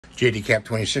JD Cap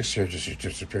 26 here,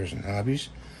 just appears in hobbies.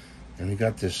 And we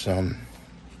got this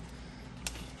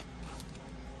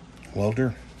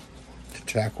welder,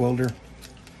 tack welder.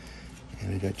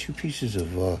 And we got two pieces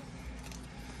of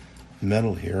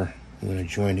metal here. I'm going to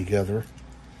join together.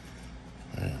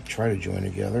 Try to join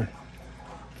together.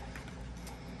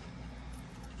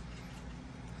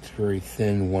 It's very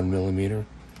thin, 1 millimeter,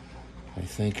 I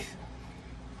think.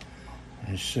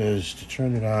 It says to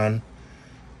turn it on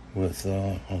with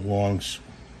a long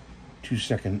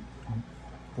 2-second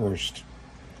burst.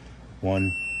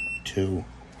 1, 2.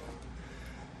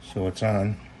 So it's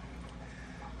on.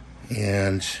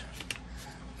 And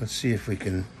let's see if we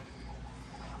can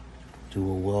do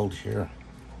a weld here.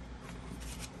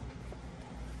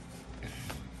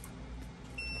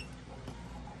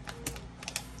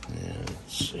 Yeah,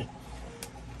 let's see.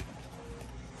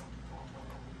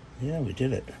 Yeah, we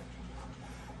did it.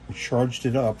 We charged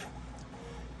it up.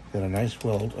 Got a nice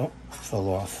weld. Oh, fell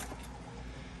off.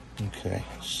 Okay,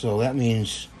 so that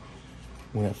means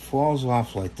when it falls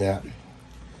off like that,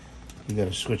 you got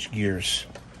to switch gears.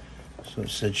 So it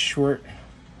said short.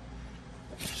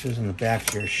 It says in the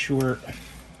back here, short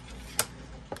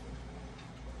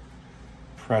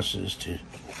presses to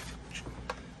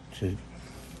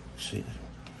see.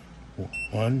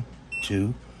 1,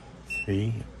 2,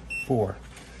 3, 4.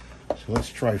 So let's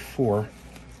try 4.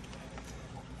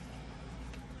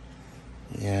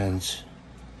 And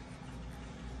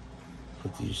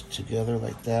put these together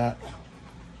like that.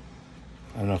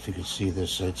 I don't know if you can see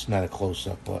this. It's not a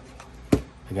close-up, but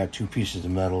I got two pieces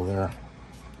of metal there.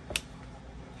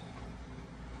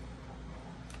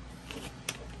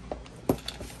 Yeah.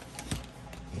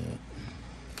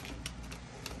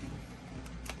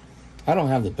 I don't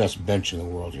have the best bench in the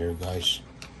world here, guys.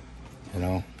 You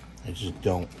know, I just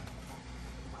don't.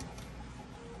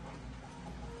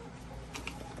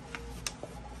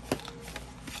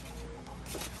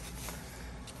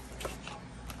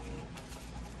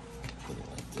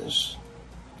 This.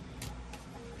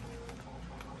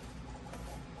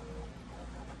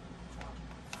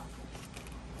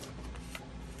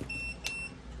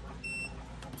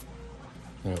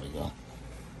 There we go.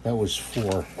 That was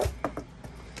 4.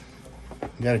 You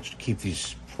gotta keep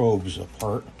these probes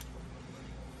apart.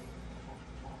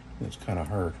 It's kind of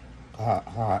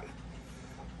hot.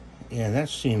 And that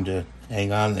seemed to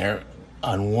hang on there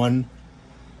on one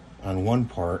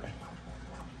part.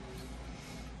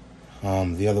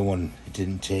 The other one it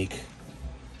didn't take.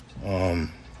 Put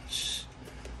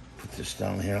this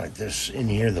down here like this. In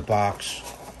here, the box,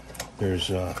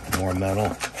 there's more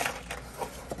metal.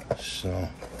 So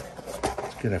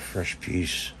let's get a fresh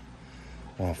piece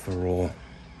off the roll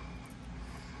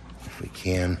if we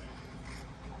can.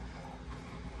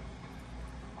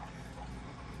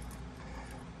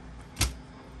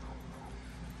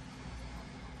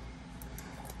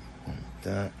 Like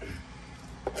that.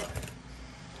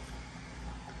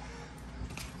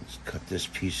 Cut this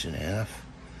piece in half.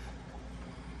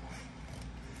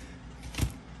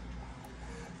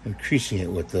 I'm creasing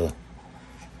it with the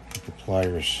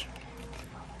pliers,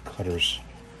 cutters.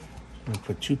 I'm gonna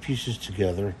put two pieces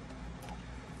together,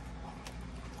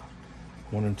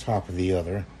 one on top of the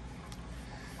other.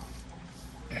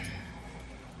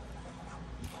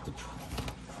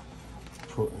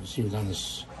 See on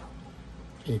this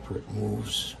paper it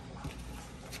moves.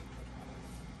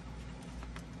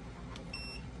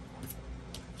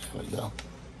 There we go.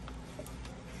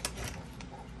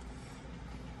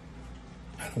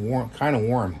 Kind of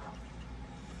warm.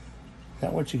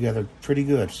 That went together pretty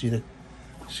good. See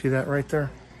that right there?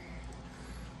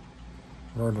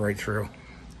 Rode right through.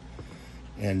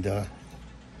 And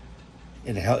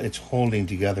it's holding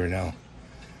together now.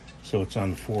 So it's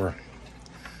on 4.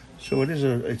 So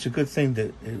it's a good thing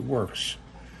that it works.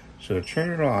 So to turn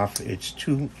it off, it's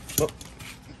too. Oh,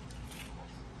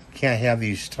 can't have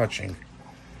these touching.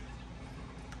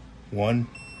 1,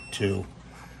 2.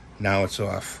 Now it's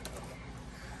off.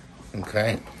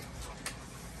 Okay.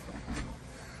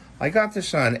 I got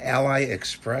this on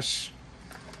AliExpress,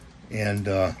 and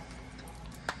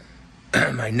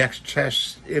my next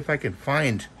test, if I can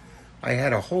find, I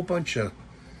had a whole bunch of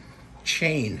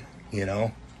chain, you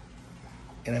know,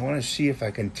 and I want to see if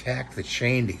I can tack the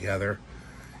chain together,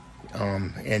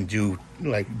 and do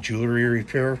like jewelry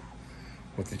repair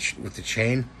with the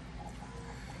chain,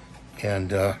 and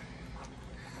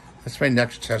that's my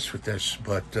next test with this.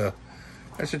 But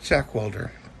that's a tack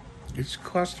welder. It's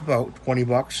cost about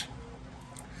 $20,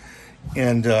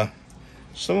 and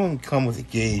some of them come with a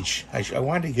gauge. I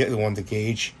wanted to get the one with the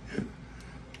gauge,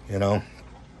 you know.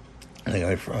 I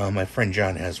think my friend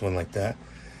John has one like that.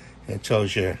 It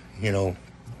tells you, you know,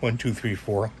 1, 2, 3,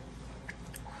 4.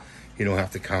 You don't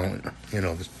have to count,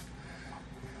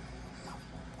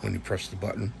 when you press the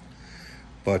button.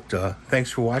 But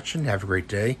thanks for watching. Have a great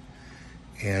day.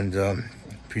 And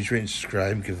please rate and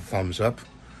subscribe. Give a thumbs up.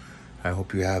 I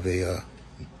hope you have a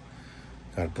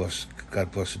God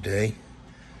bless a day.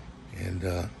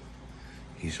 And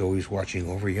He's always watching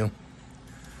over you.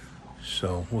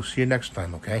 So we'll see you next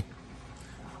time, okay?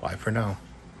 Bye for now.